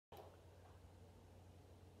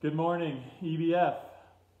Good morning, EBF.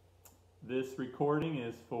 This recording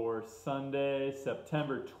is for Sunday,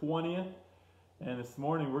 September 20th. And this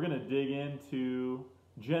morning we're going to dig into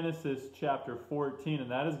Genesis chapter 14, and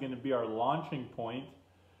that is going to be our launching point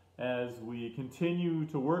as we continue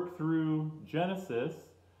to work through Genesis.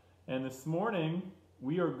 And this morning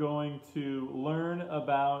we are going to learn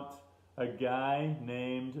about a guy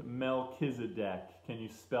named Melchizedek. Can you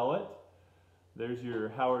spell it? There's your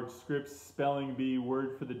Howard Scripps spelling bee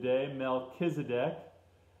word for the day, Melchizedek.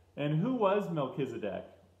 And who was Melchizedek?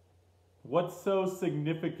 What's so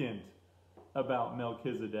significant about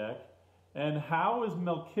Melchizedek? And how is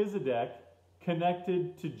Melchizedek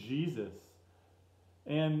connected to Jesus?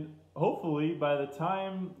 And hopefully by the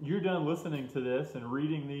time you're done listening to this and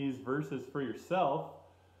reading these verses for yourself,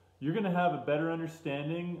 you're going to have a better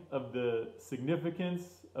understanding of the significance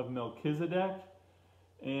of Melchizedek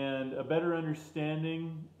and a better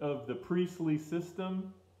understanding of the priestly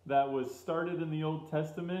system that was started in the Old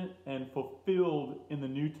Testament and fulfilled in the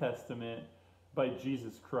New Testament by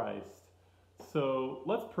Jesus Christ. So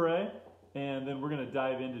let's pray, and then we're going to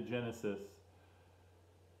dive into Genesis.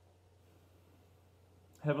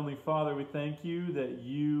 Heavenly Father, we thank you that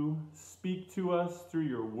you speak to us through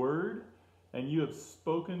your word, and you have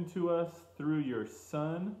spoken to us through your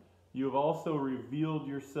Son. You have also revealed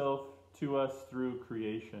yourself to us through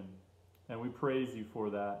creation. And we praise you for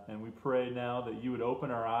that. And we pray now that you would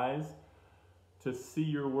open our eyes to see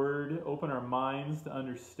your word, open our minds to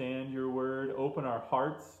understand your word, open our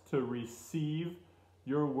hearts to receive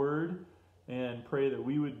your word, and pray that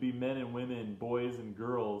we would be men and women, boys and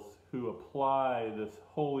girls, who apply this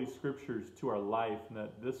holy scriptures to our life, and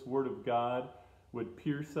that this word of God would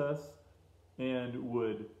pierce us and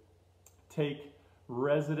would take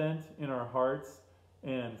resident in our hearts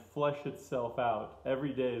and flesh itself out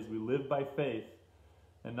every day as we live by faith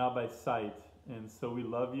and not by sight. And so we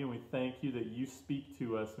love you and we thank you that you speak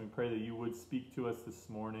to us, and we pray that you would speak to us this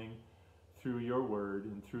morning through your word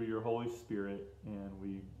and through your Holy Spirit. And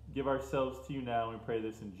we give ourselves to you now, and we pray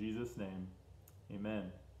this in Jesus' name.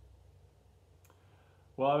 Amen.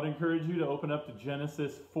 Well, I would encourage you to open up to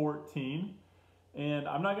Genesis 14. And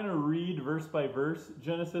I'm not going to read verse by verse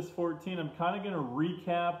Genesis 14. I'm kind of going to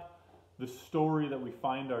recap the story that we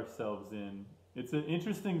find ourselves in. It's an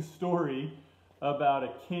interesting story about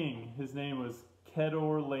a king. His name was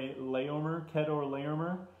Chedorlaomer.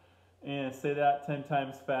 And say that 10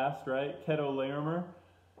 times fast, right? Chedorlaomer.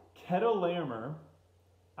 Chedorlaomer,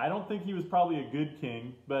 I don't think he was probably a good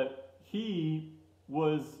king, but he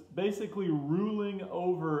was basically ruling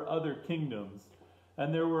over other kingdoms.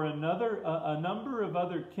 And there were a number of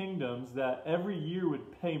other kingdoms that every year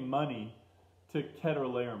would pay money to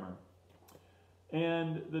Chedorlaomer.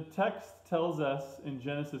 And the text tells us in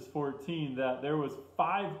Genesis 14 that there was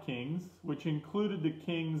 5 kings, which included the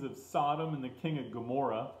kings of Sodom and the king of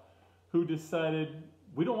Gomorrah, who decided,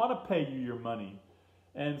 we don't want to pay you your money.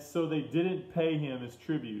 And so they didn't pay him his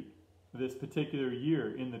tribute this particular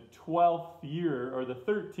year. In the 12th year, or the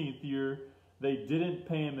 13th year, they didn't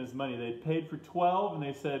pay him his money. They paid for 12, and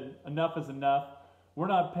they said, enough is enough. We're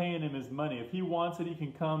not paying him his money. If he wants it, he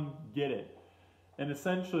can come get it. And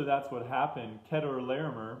essentially that's what happened.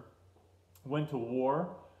 Chedorlaomer went to war,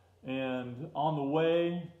 and on the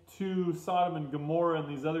way to Sodom and Gomorrah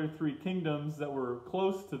and these other 3 kingdoms that were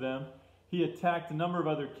close to them, he attacked a number of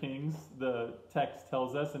other kings, the text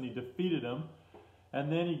tells us, and he defeated them.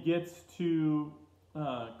 And then he gets to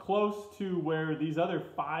close to where these other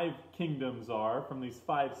 5 kingdoms are, from these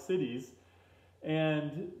 5 cities,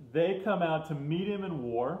 and they come out to meet him in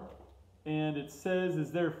war. And it says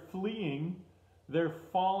as they're fleeing, they're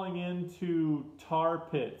falling into tar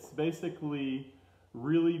pits, basically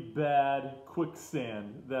really bad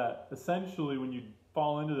quicksand that essentially when you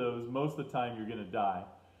fall into those, most of the time you're going to die.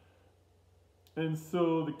 And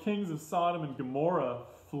so the kings of Sodom and Gomorrah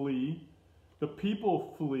flee, the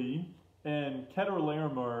people flee, and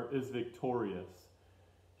Chedorlaomer is victorious.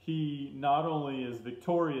 He not only is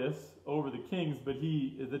victorious over the kings, but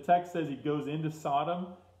the text says he goes into Sodom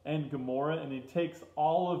and Gomorrah and he takes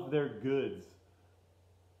all of their goods,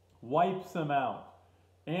 wipes them out,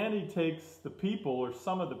 and he takes the people, or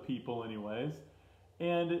some of the people anyways,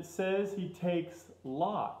 and it says he takes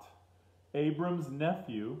Lot, Abram's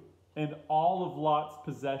nephew, and all of Lot's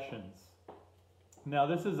possessions. Now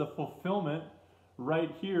this is a fulfillment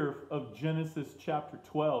right here of Genesis chapter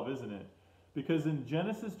 12, isn't it? Because in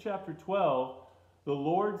Genesis chapter 12, the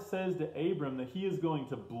Lord says to Abram that he is going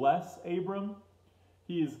to bless Abram.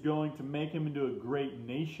 He is going to make him into a great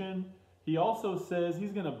nation. He also says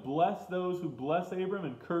he's going to bless those who bless Abram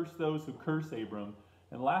and curse those who curse Abram.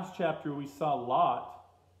 And last chapter we saw Lot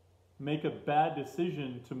make a bad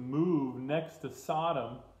decision to move next to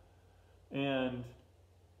Sodom, and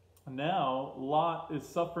now Lot is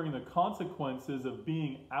suffering the consequences of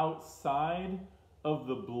being outside of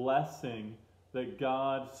the blessing that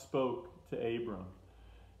God spoke to Abram.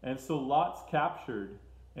 And so Lot's captured,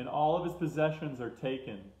 and all of his possessions are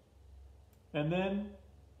taken. And then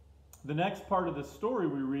the next part of the story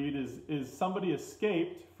we read is somebody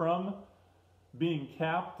escaped from being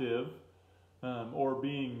captive, or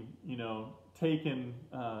being, taken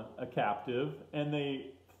a captive, and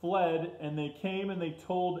they fled, and they came and they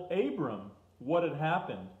told Abram what had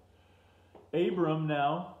happened. Abram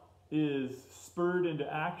now is spurred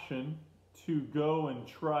into action to go and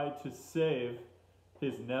try to save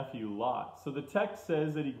his nephew Lot. So the text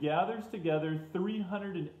says that he gathers together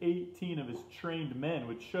 318 of his trained men,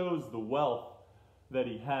 which shows the wealth that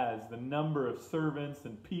he has, the number of servants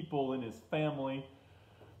and people in his family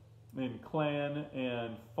and clan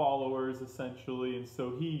and followers, essentially. And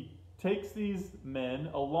so he takes these men,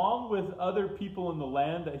 along with other people in the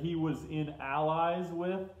land that he was in allies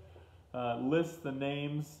with, lists the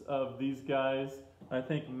names of these guys. I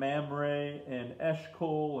think Mamre and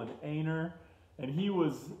Eshcol and Aner. And he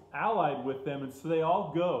was allied with them, and so they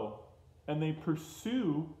all go, and they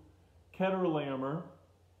pursue Chedorlaomer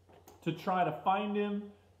to try to find him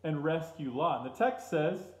and rescue Lot. And the text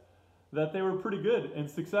says that they were pretty good and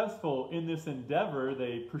successful in this endeavor.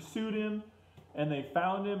 They pursued him, and they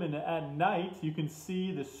found him, and at night you can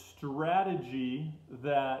see the strategy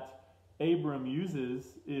that Abram uses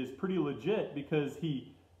is pretty legit, because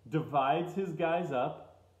he divides his guys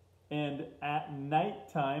up, and at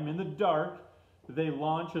nighttime, in the dark, they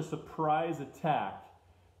launch a surprise attack,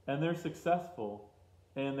 and they're successful,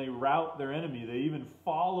 and they rout their enemy. They even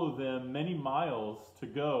follow them many miles to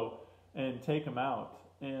go and take them out,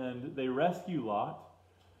 and they rescue Lot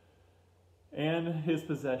and his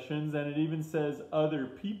possessions, and it even says other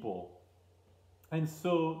people. And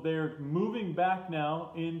so they're moving back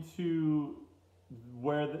now into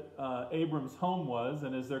where Abram's home was,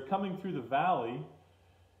 and as they're coming through the valley,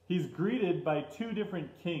 he's greeted by two different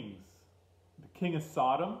kings. The king of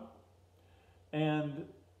Sodom and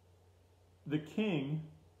the king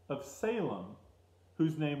of Salem,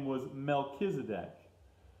 whose name was Melchizedek.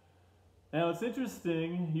 Now it's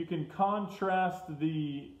interesting, you can contrast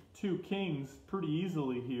the two kings pretty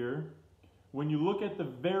easily here when you look at the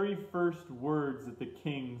very first words that the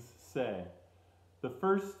kings say. The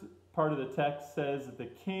first part of the text says that the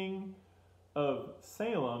king of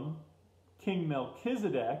Salem, King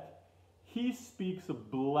Melchizedek, he speaks a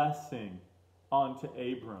blessing onto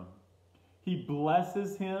Abram. He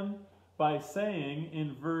blesses him by saying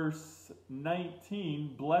in verse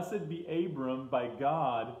 19, "Blessed be Abram by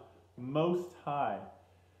God Most High,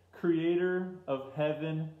 creator of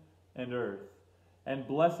heaven and earth. And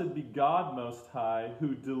blessed be God Most High,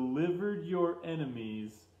 who delivered your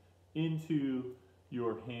enemies into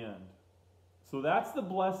your hand." So that's the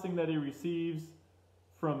blessing that he receives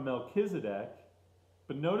from Melchizedek.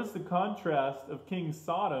 But notice the contrast of King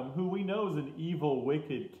Sodom, who we know is an evil,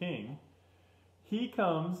 wicked king. He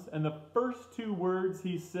comes, and the first two words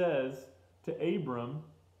he says to Abram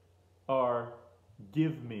are,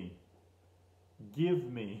 "Give me.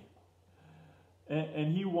 Give me."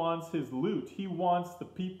 And he wants his loot. He wants the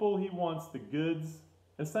people. He wants the goods.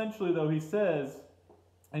 Essentially, though, he says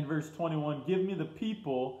in verse 21, "Give me the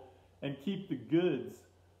people and keep the goods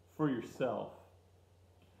for yourself."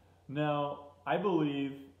 Now, I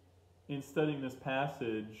believe in studying this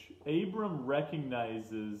passage, Abram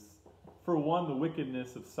recognizes, for one, the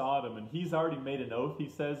wickedness of Sodom, and he's already made an oath, he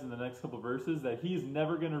says in the next couple of verses, that he's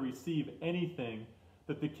never going to receive anything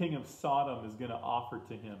that the king of Sodom is going to offer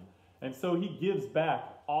to him. And so he gives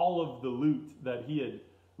back all of the loot that he had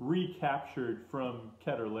recaptured from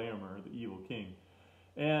Chedorlaomer, the evil king.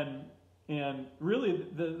 And really,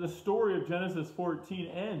 the story of Genesis 14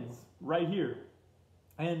 ends right here.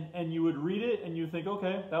 And you would read it and you think,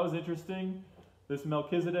 okay, that was interesting. This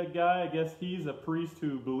Melchizedek guy, I guess he's a priest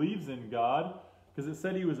who believes in God, because it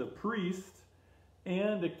said he was a priest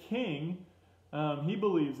and a king. He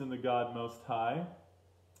believes in the God Most High,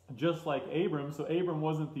 just like Abram. So Abram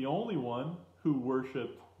wasn't the only one who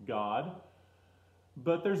worshiped God.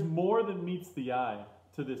 But there's more than meets the eye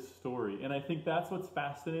to this story. And I think that's what's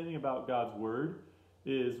fascinating about God's Word,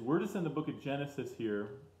 is we're just in the book of Genesis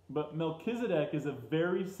here, but Melchizedek is a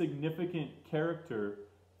very significant character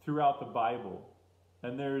throughout the Bible.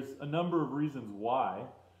 And there's a number of reasons why,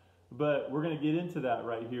 but we're going to get into that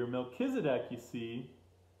right here. Melchizedek, you see,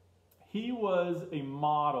 he was a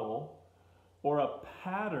model or a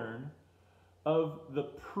pattern of the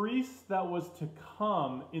priest that was to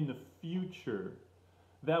come in the future.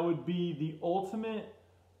 that would be the ultimate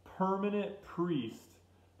permanent priest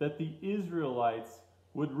that the Israelites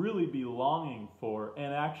would really be longing for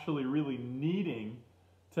and actually really needing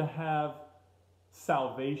to have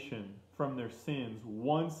salvation from their sins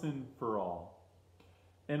once and for all.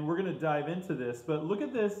 And we're going to dive into this, but look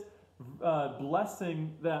at this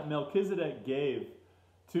blessing that Melchizedek gave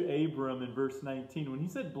to Abram in verse 19. When he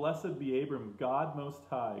said, "Blessed be Abram, God Most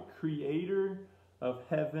High, creator of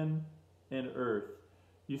heaven and earth."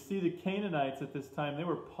 You see, the Canaanites at this time, they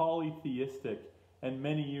were polytheistic. And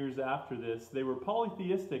many years after this, they were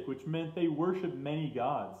polytheistic, which meant they worshiped many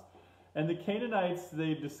gods. And the Canaanites,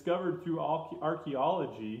 they've discovered through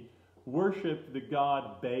archaeology, worshipped the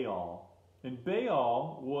god Baal. And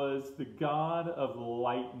Baal was the god of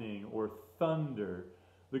lightning or thunder,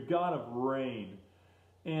 the god of rain.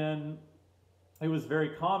 And it was very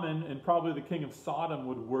common, and probably the king of Sodom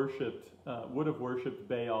would have worshipped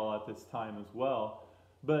Baal at this time as well.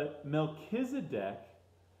 But Melchizedek,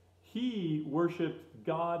 he worshipped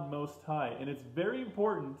God Most High. And it's very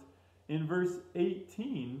important in verse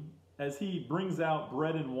 18 as he brings out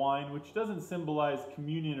bread and wine, which doesn't symbolize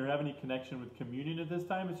communion or have any connection with communion at this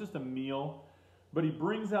time. It's just a meal. But he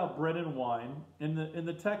brings out bread and wine. And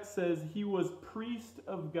the text says he was priest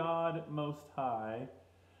of God Most High.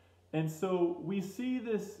 And so we see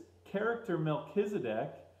this character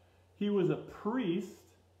Melchizedek. He was a priest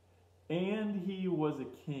and he was a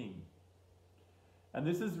king. And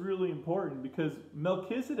this is really important because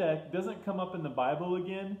Melchizedek doesn't come up in the Bible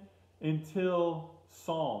again until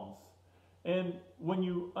Psalms. And when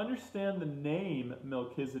you understand the name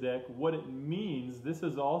Melchizedek, what it means, this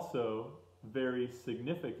is also very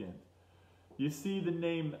significant. You see the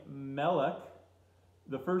name Melech,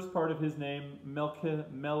 the first part of his name,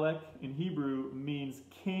 Melech in Hebrew, means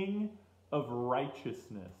king of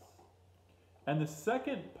righteousness. And the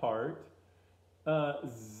second part,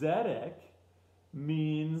 Zedek,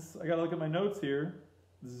 means, I gotta look at my notes here.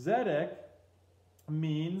 Zedek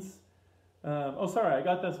means, I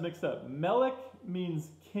got this mixed up. Melech means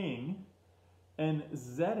king, and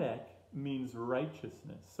Zedek means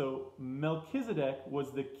righteousness. So Melchizedek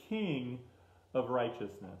was the king of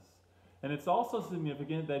righteousness. And it's also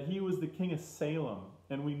significant that he was the king of Salem.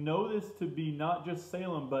 And we know this to be not just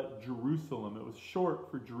Salem, but Jerusalem. It was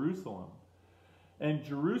short for Jerusalem. And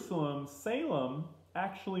Jerusalem, Salem,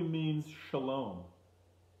 actually means shalom,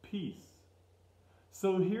 peace.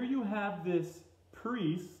 So here you have this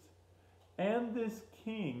priest and this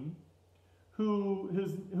king who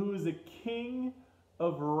is a king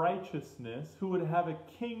of righteousness, who would have a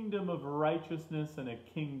kingdom of righteousness and a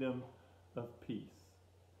kingdom of peace.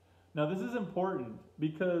 Now this is important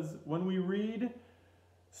because when we read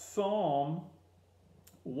Psalm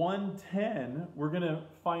 110, we're going to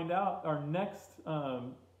find out our next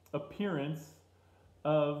appearance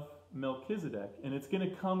of Melchizedek, and it's going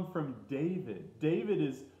to come from David. David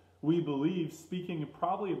is, we believe, speaking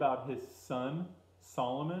probably about his son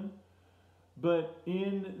Solomon, but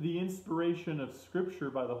in the inspiration of Scripture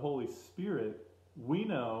by the Holy Spirit, we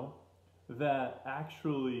know that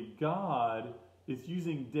actually God is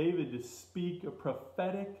using David to speak a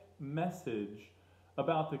prophetic message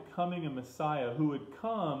about the coming of Messiah who would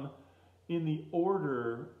come in the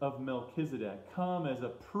order of Melchizedek, come as a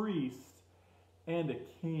priest and a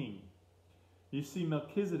king. You see,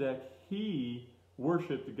 Melchizedek, he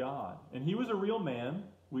worshipped God. And he was a real man,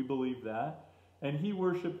 we believe that. And he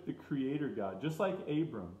worshipped the Creator God, just like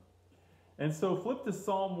Abram. And so flip to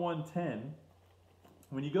Psalm 110.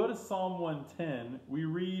 When you go to Psalm 110, we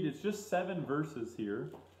read, it's just 7 verses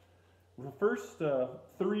here. The first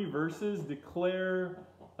 3 verses declare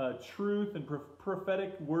truth and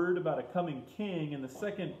prophetic word about a coming king. And the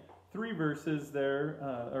second 3 verses there,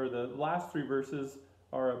 or the last 3 verses,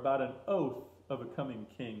 are about an oath of a coming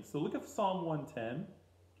king. So look at Psalm 110.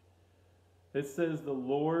 It says, "The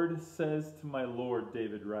Lord says to my Lord,"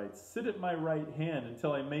 David writes, "sit at my right hand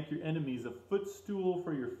until I make your enemies a footstool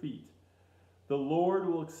for your feet. The Lord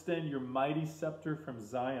will extend your mighty scepter from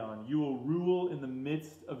Zion. You will rule in the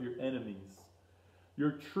midst of your enemies.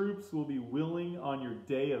 Your troops will be willing on your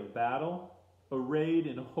day of battle, arrayed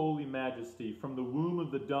in holy majesty. From the womb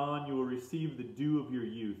of the dawn you will receive the dew of your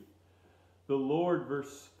youth. The Lord,"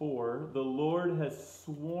 verse 4, "the Lord has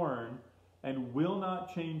sworn and will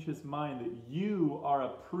not change his mind that you are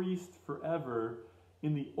a priest forever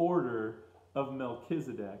in the order of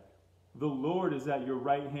Melchizedek. The Lord is at your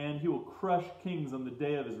right hand. He will crush kings on the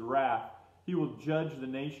day of his wrath. He will judge the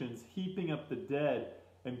nations, heaping up the dead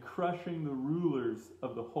and crushing the rulers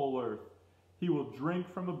of the whole earth. He will drink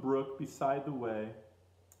from a brook beside the way.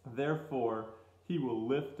 Therefore, he will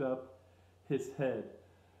lift up his head."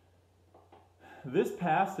 this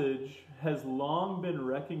passage has long been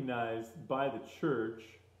recognized by the church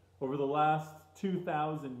over the last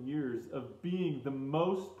 2,000 years of being the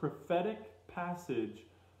most prophetic passage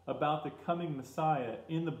about the coming Messiah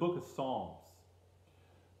in the book of Psalms.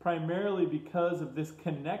 Primarily because of this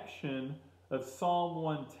connection of Psalm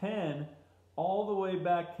 110 all the way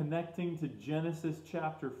back connecting to Genesis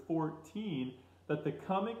chapter 14, that the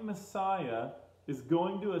coming Messiah is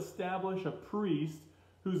going to establish a priest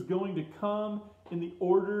who's going to come in the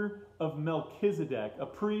order of Melchizedek, a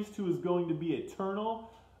priest who is going to be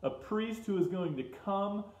eternal, a priest who is going to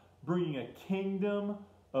come bringing a kingdom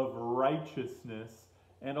of righteousness,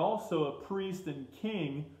 and also a priest and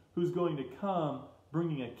king who's going to come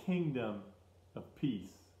bringing a kingdom of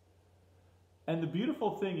peace. And the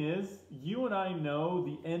beautiful thing is, you and I know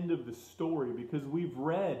the end of the story because we've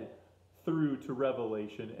read through to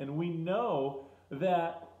Revelation, and we know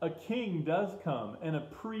that a king does come and a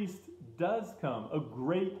priest does come, a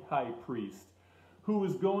great high priest who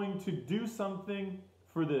is going to do something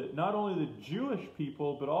for not only the Jewish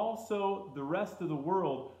people but also the rest of the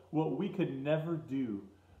world, what we could never do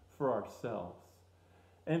for ourselves.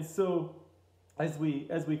 And so as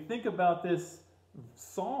we think about this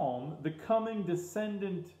psalm, the coming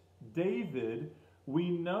descendant David, we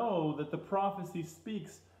know that the prophecy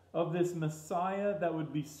speaks of this Messiah that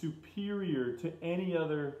would be superior to any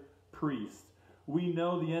other priest. We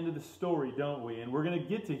know the end of the story, don't we? And we're going to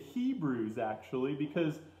get to Hebrews, actually,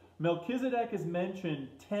 because Melchizedek is mentioned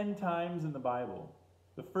 10 times in the Bible.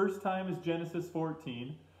 The first time is Genesis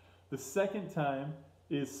 14. The second time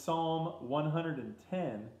is Psalm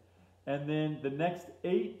 110. And then the next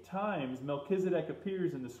 8 times Melchizedek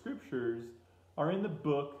appears in the scriptures are in the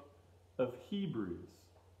book of Hebrews.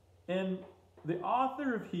 And the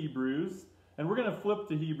author of Hebrews, and we're going to flip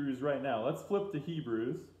to Hebrews right now. Let's flip to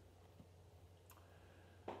Hebrews.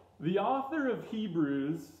 The author of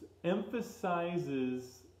Hebrews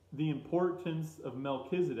emphasizes the importance of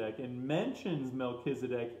Melchizedek and mentions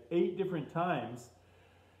Melchizedek 8 different times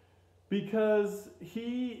because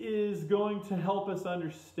he is going to help us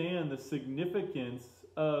understand the significance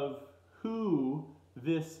of who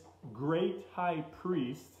this great high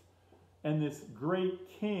priest and this great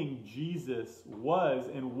king Jesus was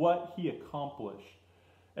and what he accomplished.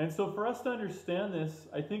 And so for us to understand this,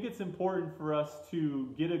 I think it's important for us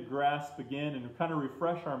to get a grasp again and kind of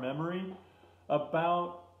refresh our memory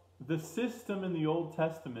about the system in the Old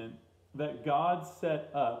Testament that God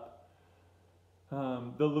set up,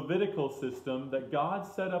 the Levitical system that God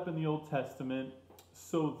set up in the Old Testament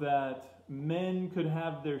so that men could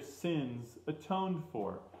have their sins atoned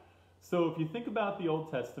for. So if you think about the Old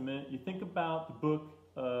Testament, you think about the book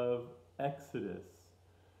of Exodus.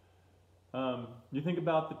 You think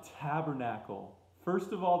about the tabernacle.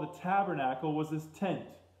 First of all, the tabernacle was this tent.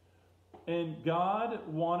 And God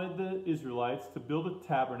wanted the Israelites to build a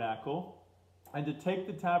tabernacle and to take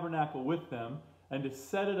the tabernacle with them and to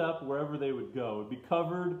set it up wherever they would go. It would be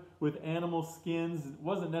covered with animal skins. It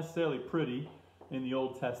wasn't necessarily pretty in the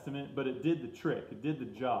Old Testament, but it did the trick. It did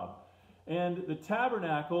the job. And the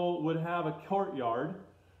tabernacle would have a courtyard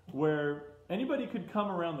where anybody could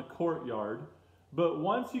come around the courtyard, but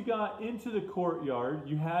once you got into the courtyard,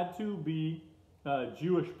 you had to be a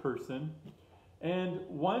Jewish person. And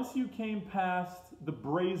once you came past the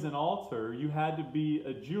brazen altar, you had to be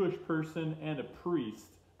a Jewish person and a priest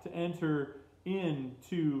to enter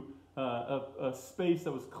into a space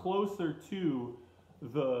that was closer to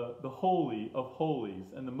the Holy of Holies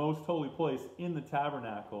and the most holy place in the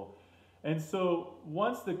tabernacle. And so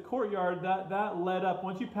once the courtyard, that led up,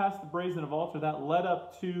 once you passed the brazen altar, that led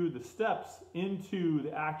up to the steps into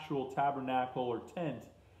the actual tabernacle or tent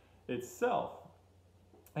itself.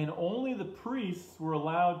 And only the priests were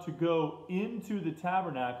allowed to go into the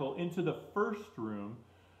tabernacle, into the first room,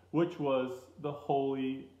 which was the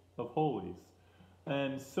Holy of Holies.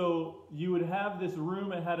 And so you would have this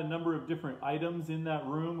room. It had a number of different items in that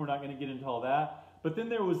room. We're not going to get into all that. But then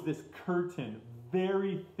there was this curtain,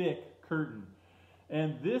 very thick curtain.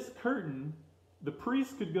 And this curtain, the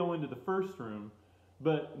priest could go into the first room,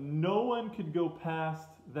 but no one could go past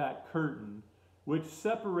that curtain, which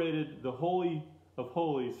separated the Holy of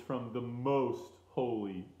Holies from the most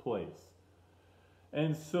holy place.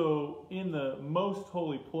 And so in the most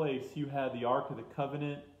holy place, you had the Ark of the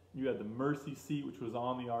Covenant, you had the mercy seat, which was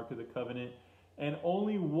on the Ark of the Covenant, and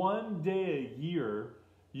only one day a year,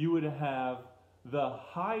 you would have the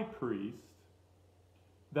high priest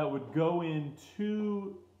that would go in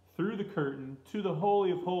through the curtain to the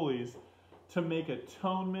Holy of Holies to make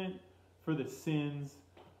atonement for the sins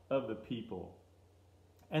of the people.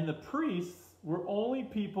 And the priests were only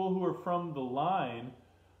people who were from the line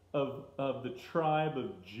of the tribe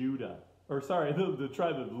of Judah, or sorry, the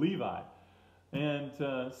tribe of Levi. And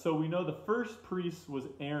so we know the first priest was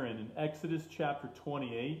Aaron. In Exodus chapter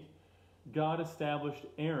 28, God established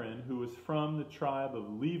Aaron, who was from the tribe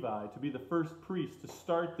of Levi, to be the first priest to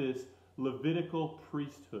start this Levitical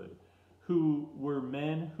priesthood, who were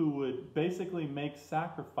men who would basically make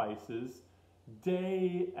sacrifices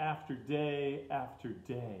day after day after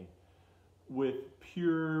day with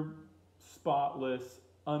pure, spotless,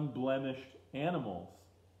 unblemished animals.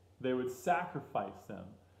 They would sacrifice them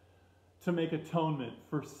to make atonement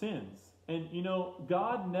for sins. And you know,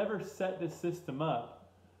 God never set this system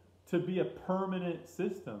up to be a permanent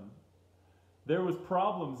system. There was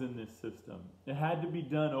problems in this system. It had to be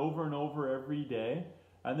done over and over every day.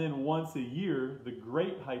 And then once a year, the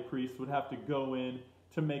great high priest would have to go in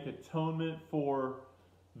to make atonement for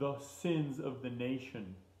the sins of the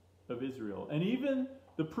nation of Israel. And even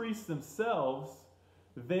the priests themselves,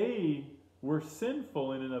 they were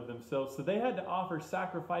sinful in and of themselves, so they had to offer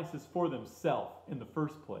sacrifices for themselves in the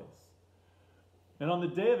first place. And on the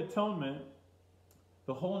Day of Atonement,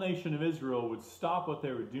 the whole nation of Israel would stop what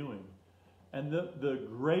they were doing. And the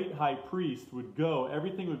great high priest would go,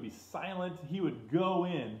 everything would be silent. He would go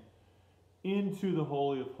into the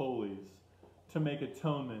Holy of Holies to make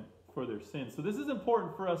atonement for their sins. So this is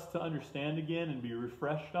important for us to understand again and be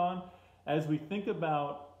refreshed on as we think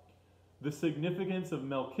about the significance of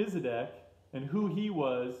Melchizedek and who he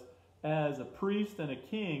was as a priest and a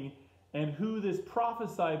king, and who this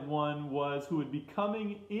prophesied one was who would be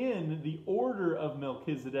coming in the order of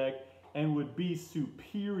Melchizedek and would be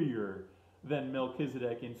superior than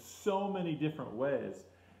Melchizedek in so many different ways.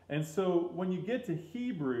 And so when you get to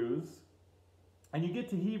Hebrews, and you get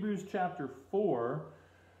to Hebrews chapter 4,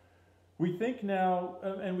 we think now,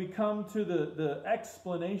 and we come to the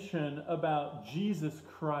explanation about Jesus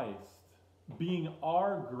Christ being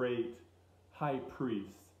our great high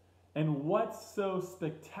priest. And what's so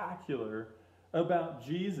spectacular about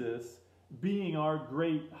Jesus being our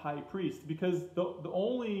great high priest? Because the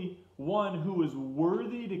only one who is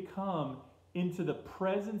worthy to come into the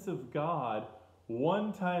presence of God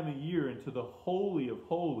one time a year into the Holy of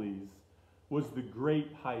Holies was the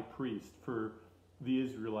great high priest for the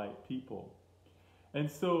Israelite people.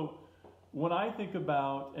 And so when I think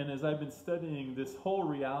about, and as I've been studying this whole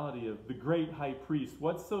reality of the great high priest,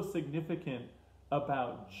 what's so significant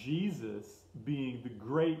about Jesus being the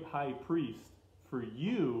great high priest for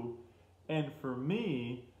you and for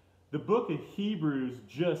me, the book of Hebrews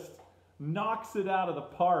just knocks it out of the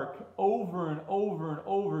park over and over and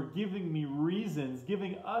over, giving me reasons,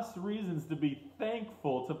 giving us reasons to be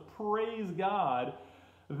thankful, to praise God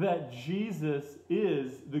that Jesus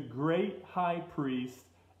is the great high priest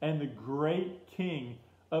and the great king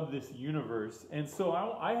of this universe. And so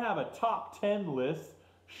I have a top 10 list,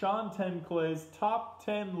 Shon 10 Clay's top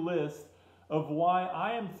 10 list of why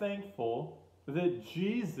I am thankful that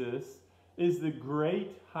Jesus is the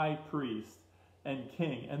great high priest and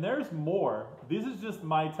king. And there's more. This is just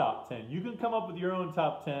my top 10. You can come up with your own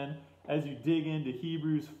top 10 as you dig into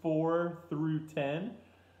Hebrews 4 through 10.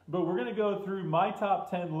 But we're going to go through my top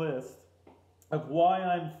 10 list of why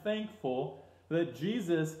I'm thankful that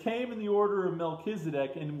Jesus came in the order of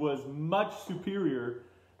Melchizedek and was much superior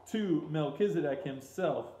to Melchizedek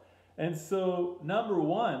himself. And so, number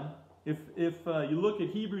one, if you look at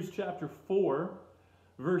Hebrews chapter 4,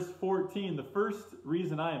 verse 14, the first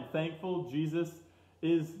reason I am thankful Jesus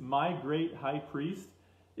is my great high priest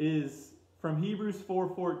is from Hebrews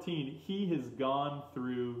 4:14. He has gone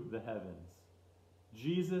through the heavens.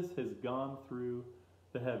 Jesus has gone through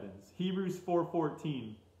the heavens. Hebrews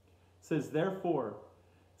 4:14 says, therefore,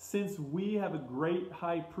 since we have a great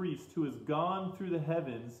high priest who has gone through the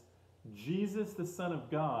heavens, Jesus the Son of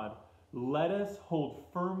God, let us hold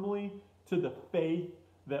firmly to the faith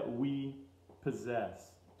that we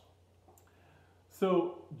possess.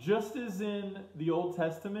 So just as in the Old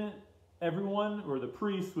Testament, everyone or the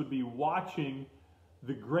priest would be watching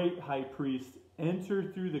the great high priest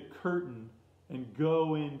enter through the curtain and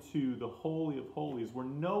go into the Holy of Holies where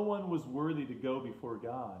no one was worthy to go before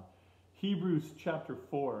God. Hebrews chapter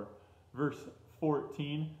 4 verse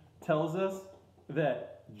 14 tells us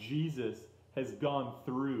that Jesus has gone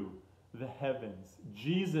through the heavens.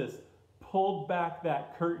 Jesus pulled back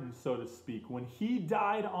that curtain, so to speak. When he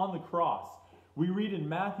died on the cross, we read in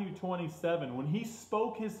Matthew 27, when he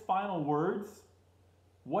spoke his final words,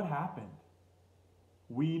 what happened?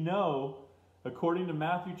 We know, according to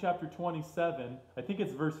Matthew chapter 27, I think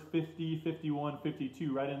it's verse 50, 51,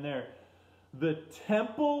 52, right in there, the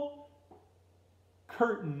temple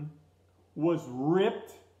curtain was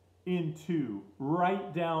ripped in two,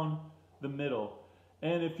 right down the middle.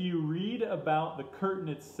 And if you read about the curtain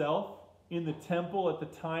itself in the temple at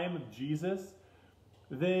the time of Jesus,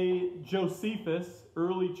 Josephus,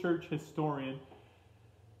 early church historian,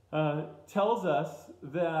 tells us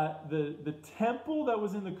that the temple that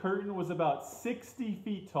was in the curtain was about 60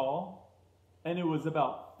 feet tall, and it was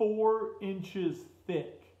about 4 inches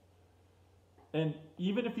thick. And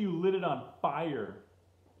even if you lit it on fire,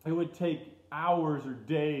 it would take hours or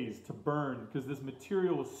days to burn because this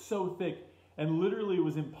material was so thick and literally it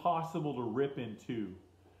was impossible to rip in two.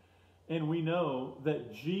 And we know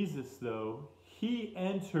that Jesus, though, he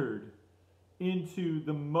entered into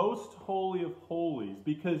the most holy of holies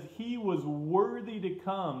because he was worthy to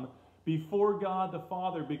come before God the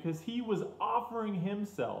Father, because he was offering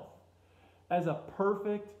himself as a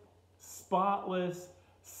perfect, spotless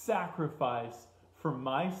sacrifice for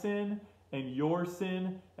my sin and your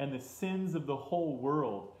sin and the sins of the whole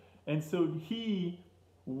world. And so he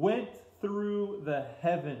went through the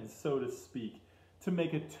heavens, so to speak, to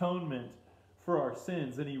make atonement for our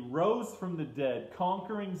sins. And he rose from the dead,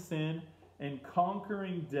 conquering sin and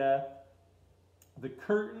conquering death. The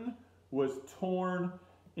curtain was torn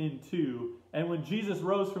in two. And when Jesus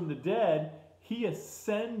rose from the dead, he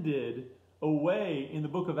ascended away. In the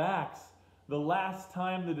book of Acts, the last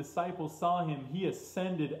time the disciples saw him, he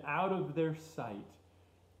ascended out of their sight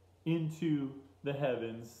into the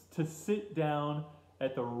heavens to sit down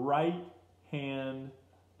at the right hand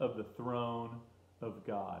of the throne of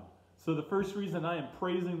God. So the first reason I am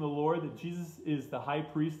praising the Lord that Jesus is the high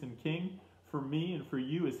priest and king for me and for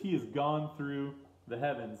you is he has gone through the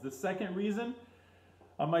heavens. The second reason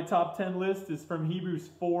on my top 10 list is from Hebrews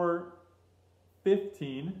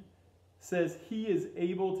 4:15. Says he is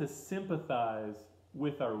able to sympathize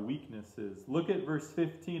with our weaknesses. Look at verse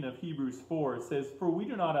 15 of Hebrews 4. It says, "For we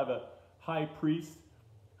do not have a high priest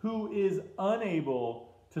who is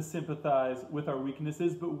unable to sympathize with our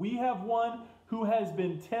weaknesses, but we have one who has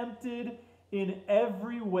been tempted in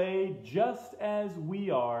every way just as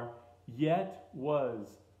we are, yet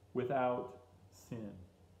was without sin."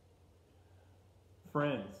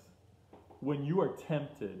 Friends, when you are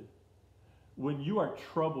tempted, when you are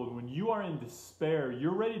troubled, when you are in despair,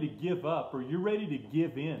 you're ready to give up or you're ready to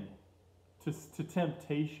give in to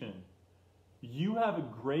temptation, you have a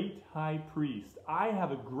great high priest. I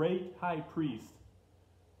have a great high priest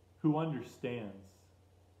who understands.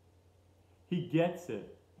 He gets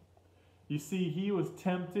it. You see, he was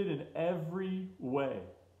tempted in every way,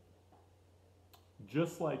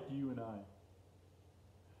 just like you and I.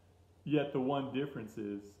 Yet the one difference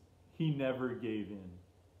is he never gave in.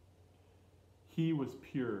 He was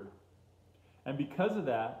pure. And because of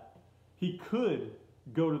that, he could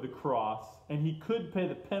go to the cross and he could pay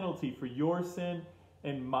the penalty for your sin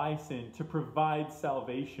and my sin to provide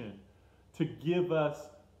salvation, to give us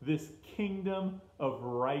this kingdom of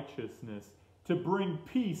righteousness, to bring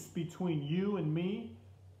peace between you and me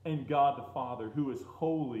and God the Father, who is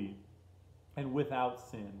holy and without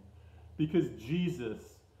sin. Because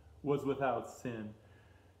Jesus was without sin,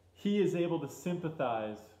 he is able to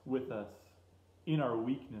sympathize with us in our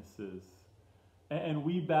weaknesses. And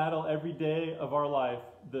we battle every day of our life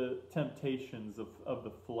the temptations of the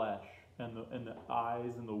flesh and the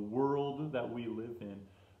eyes and the world that we live in.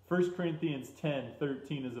 1 Corinthians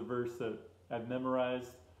 10:13 is a verse that I've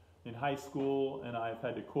memorized in high school, and I've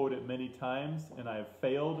had to quote it many times, and I have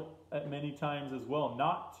failed at many times as well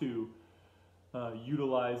not to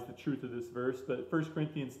utilize the truth of this verse. But 1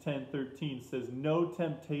 Corinthians 10:13 says, "No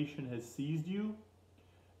temptation has seized you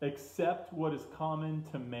except what is common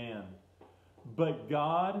to man. But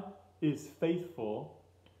God is faithful,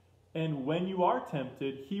 and when you are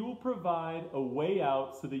tempted, he will provide a way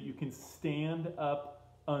out so that you can stand up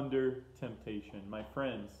under temptation." My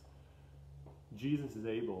friends, Jesus is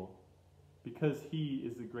able, because he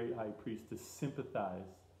is the great high priest, to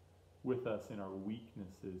sympathize with us in our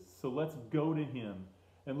weaknesses. So let's go to him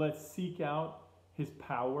and let's seek out his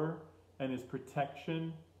power and his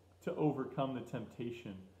protection to overcome the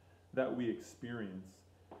temptation that we experience.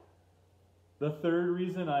 The third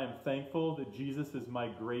reason I am thankful that Jesus is my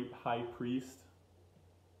great high priest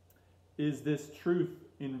is this truth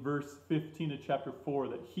in verse 15 of chapter 4,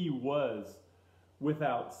 that he was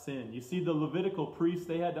without sin. You see, the Levitical priests,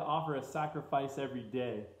 they had to offer a sacrifice every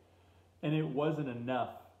day, and it wasn't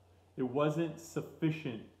enough. It wasn't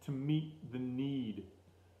sufficient to meet the need,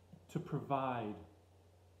 to provide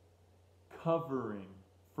covering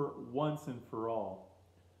for once and for all.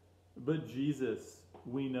 But Jesus,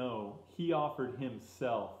 we know, he offered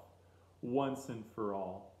himself once and for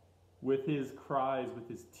all. With his cries, with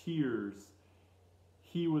his tears,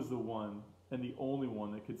 he was the one and the only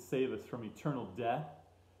one that could save us from eternal death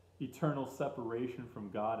eternal separation from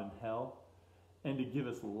God in hell, and to give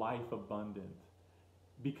us life abundant,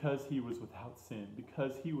 because he was without sin,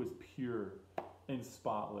 because he was pure and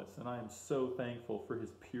spotless. And I am so thankful for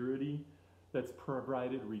his purity that's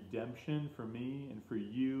provided redemption for me and for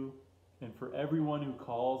you and for everyone who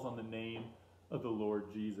calls on the name of the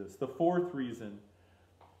Lord Jesus. The fourth reason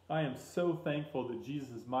I am so thankful that Jesus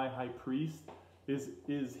is my high priest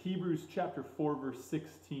is Hebrews chapter 4, verse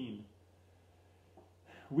 16.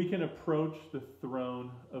 We can approach the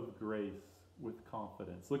throne of grace with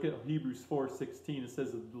confidence. Look at Hebrews 4:16. It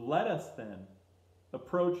says, "Let us then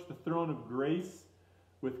approach the throne of grace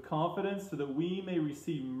with confidence so that we may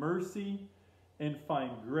receive mercy and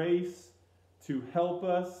find grace to help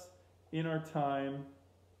us in our time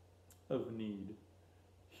of need."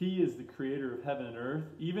 He is the creator of heaven and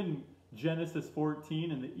earth. Even Genesis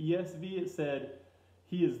 14 in the ESV, it said,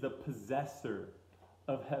 he is the possessor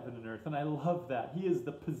of heaven and earth. And I love that. He is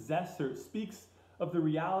the possessor. It speaks of the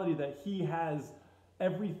reality that he has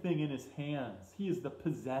everything in his hands. He is the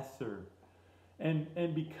possessor.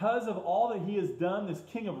 And because of all that he has done, this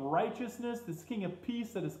King of righteousness, this King of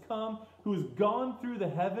peace that has come, who has gone through the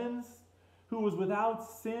heavens, who was without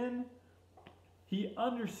sin, he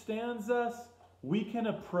understands us. We can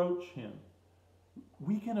approach him.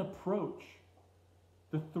 We can approach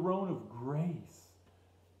the throne of grace.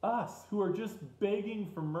 Us, who are just begging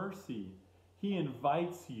for mercy, he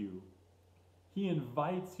invites you. He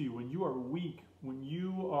invites you when you are weak, when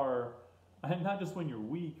you are, and not just when you're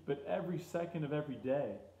weak, but every second of every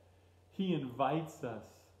day. He invites us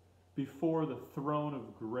before the throne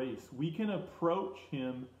of grace. We can approach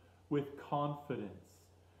him with confidence.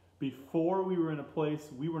 Before we were in a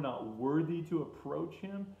place we were not worthy to approach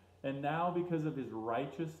him, and now because of his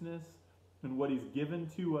righteousness and what he's given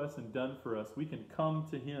to us and done for us, we can come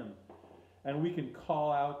to him and we can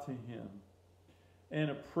call out to him and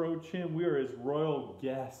approach him. We are his royal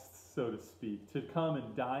guests, so to speak, to come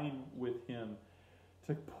and dine with him,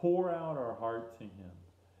 to pour out our heart to him.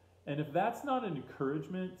 And if that's not an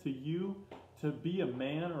encouragement to you to be a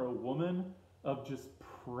man or a woman of just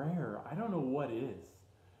prayer, I don't know what is.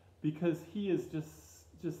 Because he has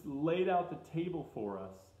just laid out the table for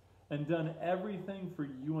us and done everything for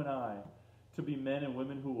you and I to be men and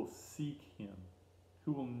women who will seek him,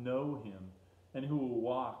 who will know him, and who will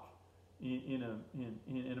walk in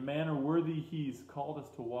a manner worthy he's called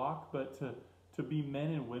us to walk, but to be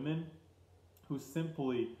men and women who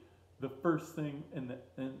simply, the first thing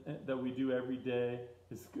that we do every day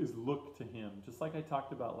is look to him. Just like I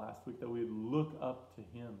talked about last week, that we would look up to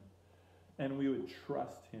him and we would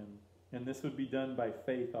trust him. And this would be done by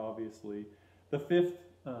faith, obviously. The fifth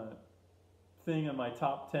thing on my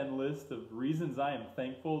top 10 list of reasons I am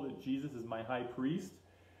thankful that Jesus is my high priest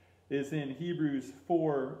is in Hebrews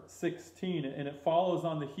 4:16, and it follows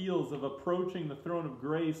on the heels of approaching the throne of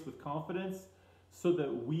grace with confidence so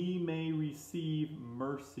that we may receive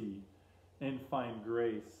mercy and find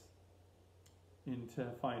grace and to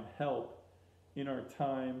find help in our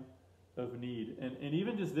time of need. And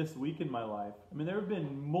even just this week in my life, I mean, there have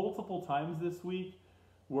been multiple times this week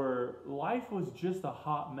where life was just a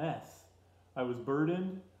hot mess. I was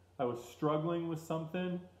burdened. I was struggling with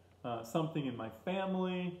something in my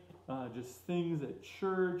family, just things at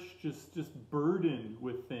church, just burdened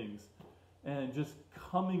with things, and just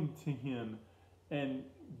coming to him and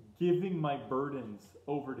giving my burdens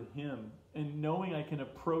over to him, and knowing I can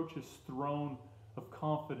approach his throne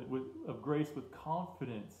of grace with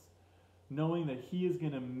confidence, knowing that he is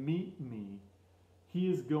going to meet me. He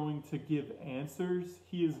is going to give answers.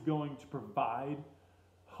 He is going to provide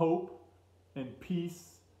hope and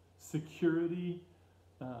peace, security.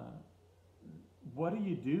 What do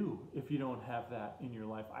you do if you don't have that in your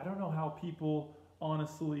life? I don't know how people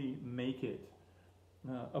honestly make it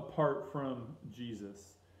apart from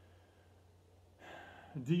Jesus.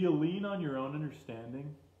 Do you lean on your own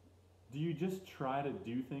understanding? Do you just try to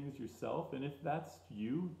do things yourself? And if that's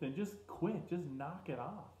you, then just quit. Just knock it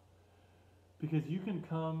off. Because you can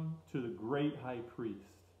come to the great high priest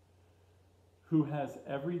who has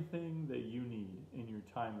everything that you need in your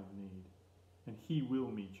time of need. And he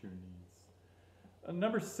will meet your needs.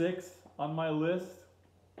 Number 6 on my list,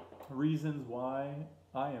 reasons why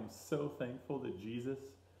I am so thankful that Jesus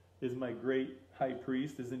is my great high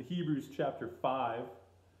priest, is in Hebrews chapter 5,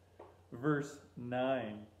 verse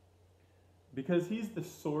 9. Because he's the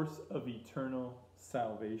source of eternal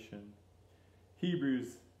salvation.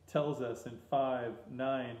 Hebrews tells us in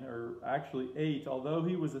 5:9, or actually 8, although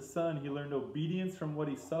he was a son, he learned obedience from what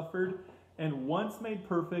he suffered, and once made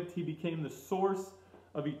perfect, he became the source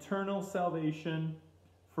of eternal salvation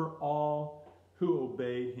for all who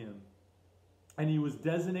obey him. and he was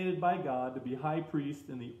designated by God to be high priest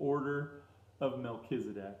in the order of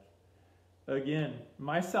Melchizedek. Again,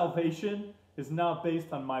 my salvation is not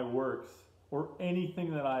based on my works or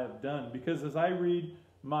anything that I have done, because as I read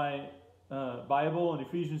my Bible in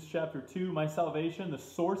Ephesians chapter 2, my salvation, the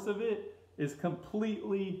source of it is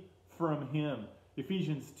completely from him.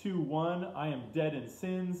 Ephesians 2:1, I am dead in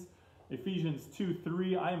sins. Ephesians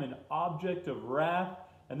 2:3, I am an object of wrath.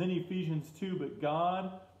 And then Ephesians 2, but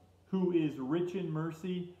God, who is rich in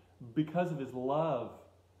mercy, because of his love,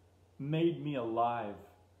 made me alive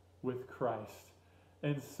with Christ.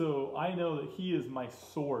 And so I know that he is my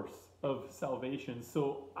source of salvation.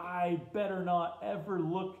 So I better not ever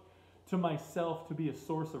look to myself to be a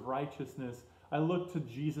source of righteousness. I look to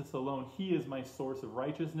Jesus alone. He is my source of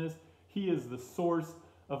righteousness. He is the source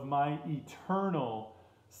of my eternal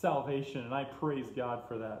salvation. And I praise God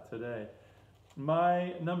for that today.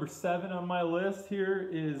 My number 7 on my list here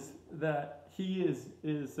is that he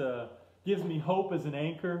gives me hope as an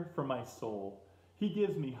anchor for my soul. He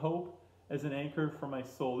gives me hope as an anchor for my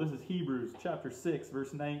soul. This is Hebrews chapter 6,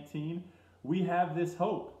 verse 19. We have this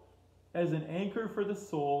hope as an anchor for the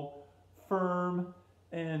soul, firm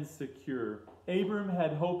and secure. Abram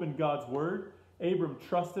had hope in God's word. Abram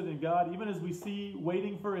trusted in God, even as we see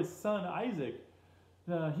waiting for his son Isaac.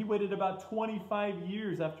 He waited about 25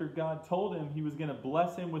 years after God told him he was going to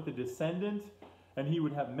bless him with a descendant, and he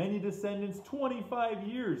would have many descendants. 25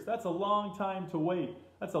 years. That's a long time to wait.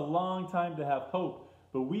 That's a long time to have hope.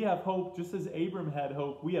 But we have hope just as Abram had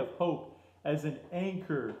hope. We have hope as an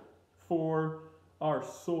anchor for our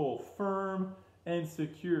soul, firm and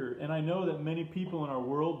secure. And I know that many people in our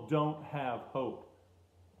world don't have hope.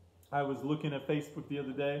 I was looking at Facebook the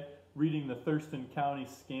other day, reading the Thurston County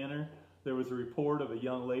Scanner. There was a report of a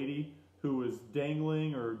young lady who was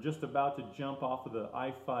dangling or just about to jump off of the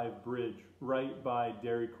I-5 bridge right by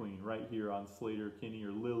Dairy Queen, right here on Slater, Kinney,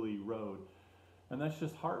 or Lily Road. And that's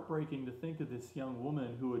just heartbreaking to think of this young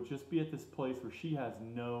woman who would just be at this place where she has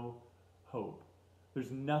no hope.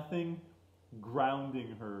 There's nothing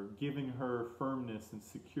grounding her, giving her firmness and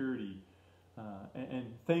security.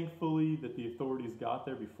 And thankfully that the authorities got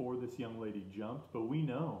there before this young lady jumped. But we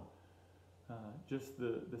know just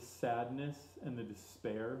the sadness and the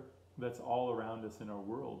despair that's all around us in our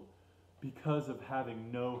world because of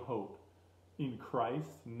having no hope in Christ,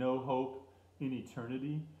 no hope in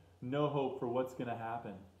eternity, no hope for what's going to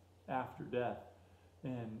happen after death.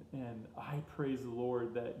 And I praise the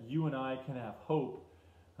Lord that you and I can have hope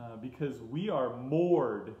because we are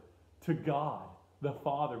moored to God the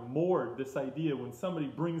Father. Moored, this idea when somebody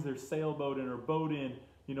brings their sailboat and or boat in,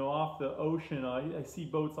 off the ocean. I see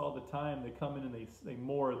boats all the time. They come in and they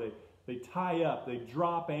moor, they tie up, they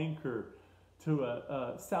drop anchor to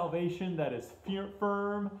a salvation that is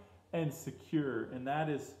firm and secure. And that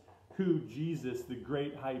is who Jesus, the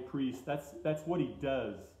great high priest, that's what he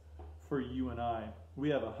does for you and I. We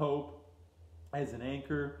have a hope as an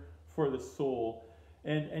anchor for the soul.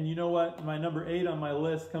 And you know what? My number 8 on my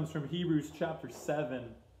list comes from Hebrews chapter 7,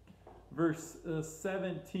 verse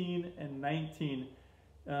 17 and 19.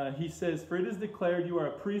 He says, "For it is declared you are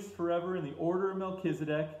a priest forever in the order of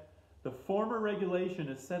Melchizedek. The former regulation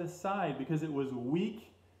is set aside because it was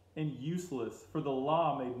weak and useless, for the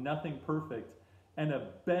law made nothing perfect. And a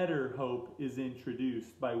better hope is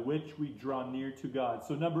introduced by which we draw near to God."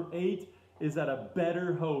 So number 8 is that a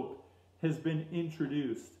better hope has been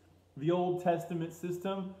introduced. The Old Testament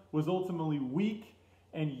system was ultimately weak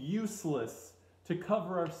and useless to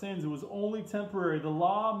cover our sins. It was only temporary. The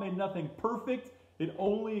law made nothing perfect. It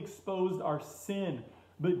only exposed our sin.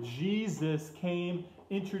 But Jesus came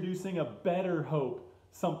introducing a better hope,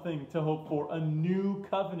 something to hope for, a new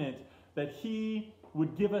covenant, that he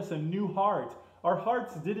would give us a new heart. Our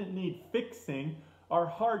hearts didn't need fixing. Our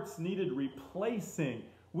hearts needed replacing.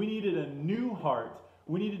 We needed a new heart.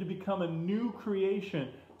 We needed to become a new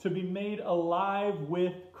creation, to be made alive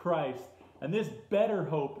with Christ. And this better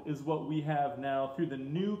hope is what we have now through the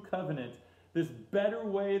new covenant. This better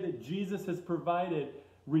way that Jesus has provided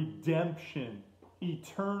redemption,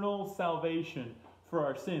 eternal salvation for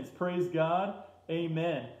our sins. Praise God.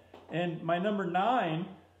 Amen. And my number 9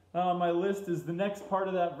 on my list is the next part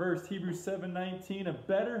of that verse, Hebrews 7:19. A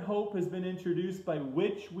better hope has been introduced by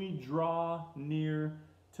which we draw near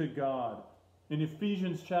to God. In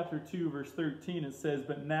Ephesians chapter 2, verse 13, it says,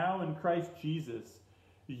 "But now in Christ Jesus,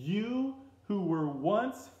 you who were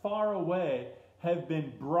once far away have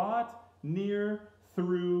been brought near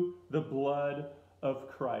through the blood of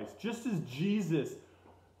Christ." Just as Jesus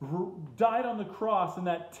died on the cross and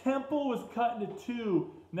that temple was cut into 2,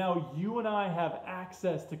 now you and I have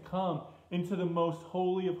access to come into the most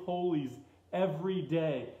holy of holies every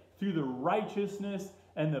day through the righteousness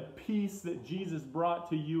and the peace that Jesus brought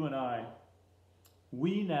to you and I,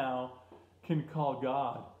 we now can call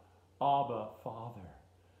God Abba, Father.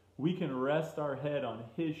 We can rest our head on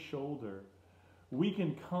His shoulder. We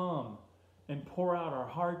can come and pour out our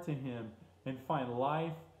heart to Him and find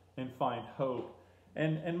life and find hope.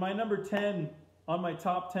 And my number 10 on my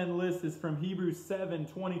top 10 list is from Hebrews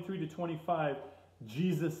 7:23-25.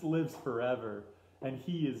 Jesus lives forever, and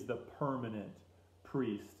He is the permanent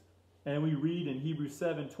priest. And we read in Hebrews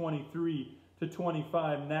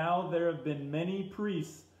 7:23-25, now there have been many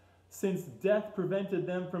priests since death prevented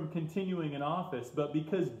them from continuing in office. But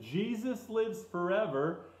because Jesus lives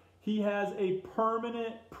forever, He has a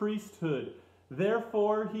permanent priesthood.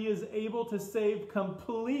 Therefore, He is able to save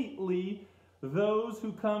completely those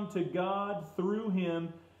who come to God through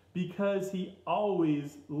Him, because He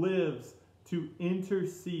always lives to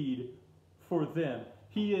intercede for them.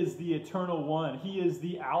 He is the eternal one. He is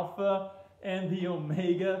the Alpha and the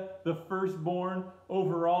Omega, the firstborn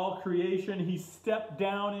over all creation. He stepped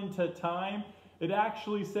down into time. It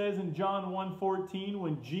actually says in John 1:14,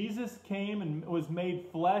 when Jesus came and was made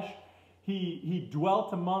flesh, He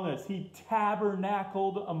dwelt among us. He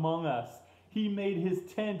tabernacled among us. He made His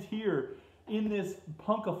tent here in this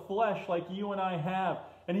hunk of flesh like you and I have.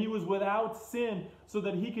 And He was without sin so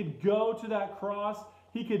that He could go to that cross.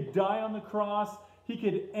 He could die on the cross. He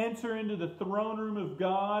could enter into the throne room of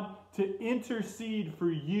God to intercede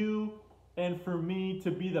for you and for me,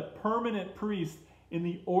 to be the permanent priest in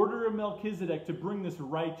the order of Melchizedek, to bring this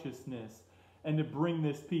righteousness and to bring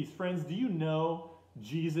this peace. Friends, do you know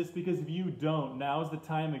Jesus? Because if you don't, now is the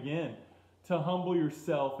time again to humble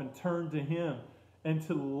yourself and turn to Him and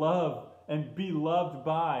to love and be loved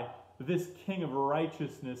by this King of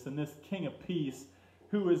righteousness and this King of peace,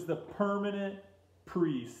 who is the permanent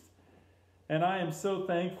priest. And I am so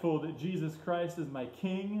thankful that Jesus Christ is my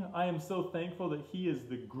King. I am so thankful that He is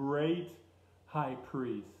the great high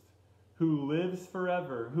priest who lives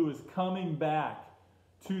forever, who is coming back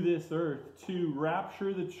to this earth to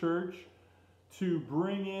rapture the church, to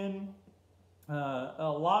bring in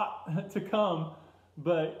a lot to come.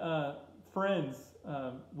 But friends,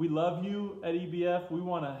 we love you at EBF. We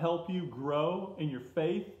want to help you grow in your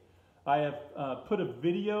faith. I have put a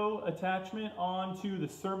video attachment onto the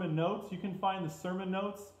sermon notes. You can find the sermon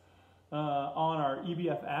notes on our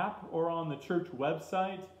EBF app or on the church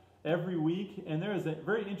website every week. And there is a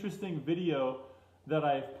very interesting video that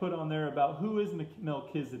I've put on there about who is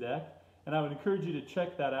Melchizedek. And I would encourage you to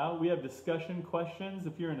check that out. We have discussion questions.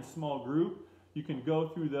 If you're in a small group, you can go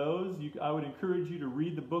through those. I would encourage you to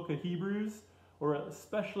read the book of Hebrews, or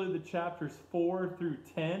especially the chapters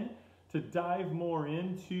 4-10, to dive more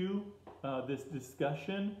into this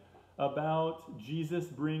discussion about Jesus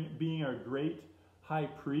being our great high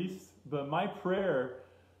priest. But my prayer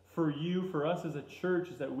for you, for us as a church,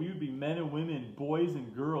 is that we would be men and women, boys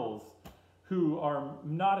and girls, who are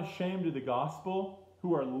not ashamed of the gospel,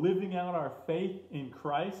 who are living out our faith in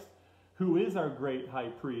Christ, who is our great high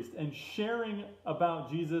priest, and sharing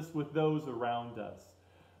about Jesus with those around us.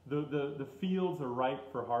 The fields are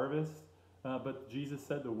ripe for harvest, but Jesus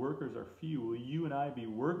said the workers are few. Will you and I be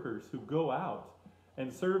workers who go out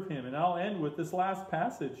and serve Him? And I'll end with this last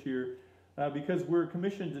passage here, because we're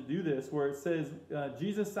commissioned to do this, where it says,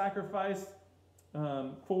 Jesus sacrificed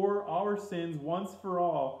for our sins once for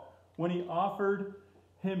all when He offered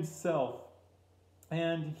Himself.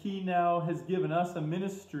 And He now has given us a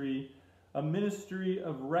ministry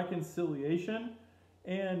of reconciliation.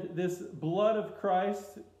 And this blood of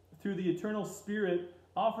Christ, through the eternal Spirit,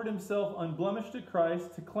 offered Himself unblemished to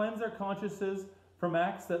Christ to cleanse our consciences from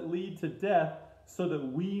acts that lead to death, so that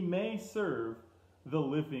we may serve the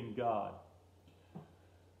living God.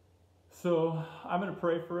 So I'm going to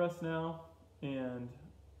pray for us now, and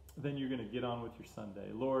then you're going to get on with your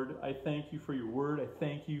Sunday. Lord, I thank You for Your word. I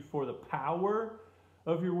thank You for the power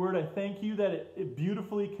of Your word. I thank You that it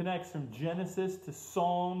beautifully connects from Genesis to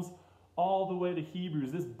Psalms all the way to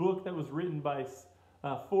Hebrews. This book that was written by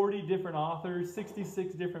 40 different authors,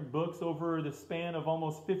 66 different books over the span of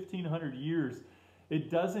almost 1,500 years.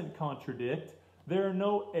 It doesn't contradict. There are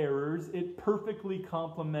no errors. It perfectly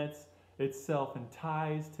complements itself and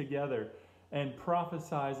ties together and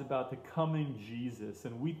prophesies about the coming Jesus.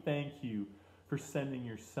 And we thank You for sending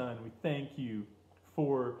Your Son. We thank You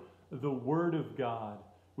for the Word of God.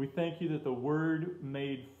 We thank You that the Word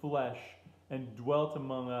made flesh and dwelt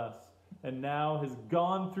among us, and now has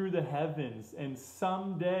gone through the heavens, and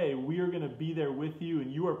someday we are going to be there with You,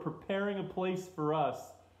 and You are preparing a place for us.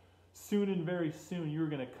 Soon and very soon You're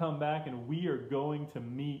going to come back, and we are going to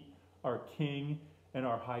meet our King and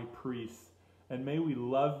our High Priest. And may we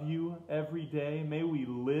love you every day. May we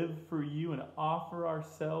live for you and offer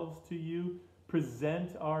ourselves to you,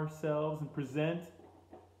 present ourselves and present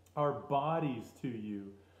our bodies to you,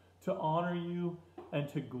 to honor you and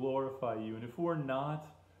to glorify you. And if we're not,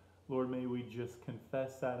 Lord, may we just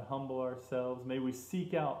confess that, humble ourselves. May we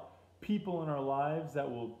seek out people in our lives that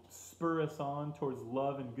will spur us on towards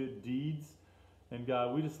love and good deeds. And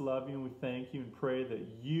God, we just love you and we thank you and pray that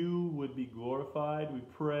you would be glorified. We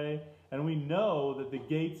pray and we know that the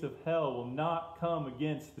gates of hell will not come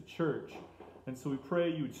against the church. And so we pray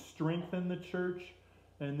you would strengthen the church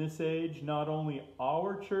in this age, not only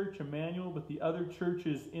our church, Emmanuel, but the other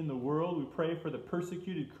churches in the world. We pray for the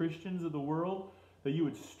persecuted Christians of the world, that you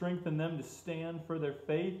would strengthen them to stand for their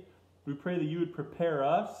faith. We pray that you would prepare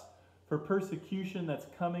us for persecution that's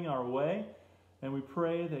coming our way. And we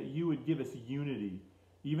pray that you would give us unity.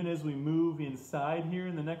 Even as we move inside here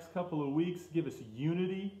in the next couple of weeks, give us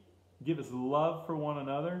unity, give us love for one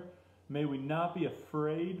another. May we not be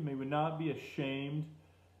afraid, may we not be ashamed.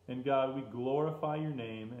 And God, we glorify your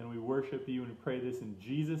name and we worship you and we pray this in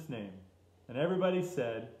Jesus' name. And everybody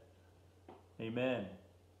said, amen.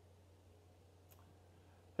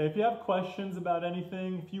 Hey, if you have questions about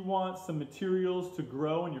anything, if you want some materials to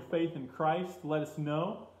grow in your faith in Christ, let us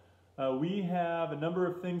know. We have a number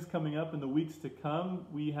of things coming up in the weeks to come.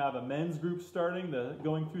 We have a men's group starting,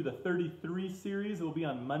 going through the 33 series. It will be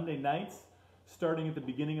on Monday nights, starting at the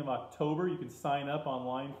beginning of October. You can sign up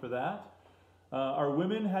online for that. Our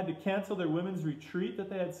women had to cancel their women's retreat that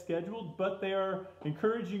they had scheduled, but they are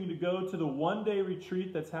encouraging you to go to the one-day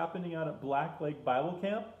retreat that's happening out at Black Lake Bible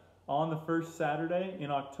Camp on the first Saturday in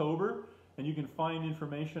October. And you can find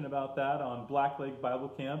information about that on Black Lake Bible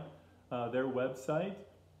Camp, their website.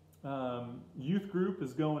 Youth group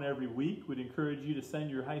is going every week. We'd encourage you to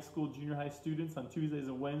send your high school, junior high students on Tuesdays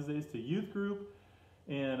and Wednesdays to youth group.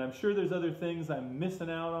 And I'm sure there's other things I'm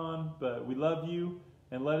missing out on, but we love you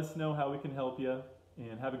and let us know how we can help you.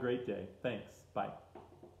 And have a great day. Thanks. Bye.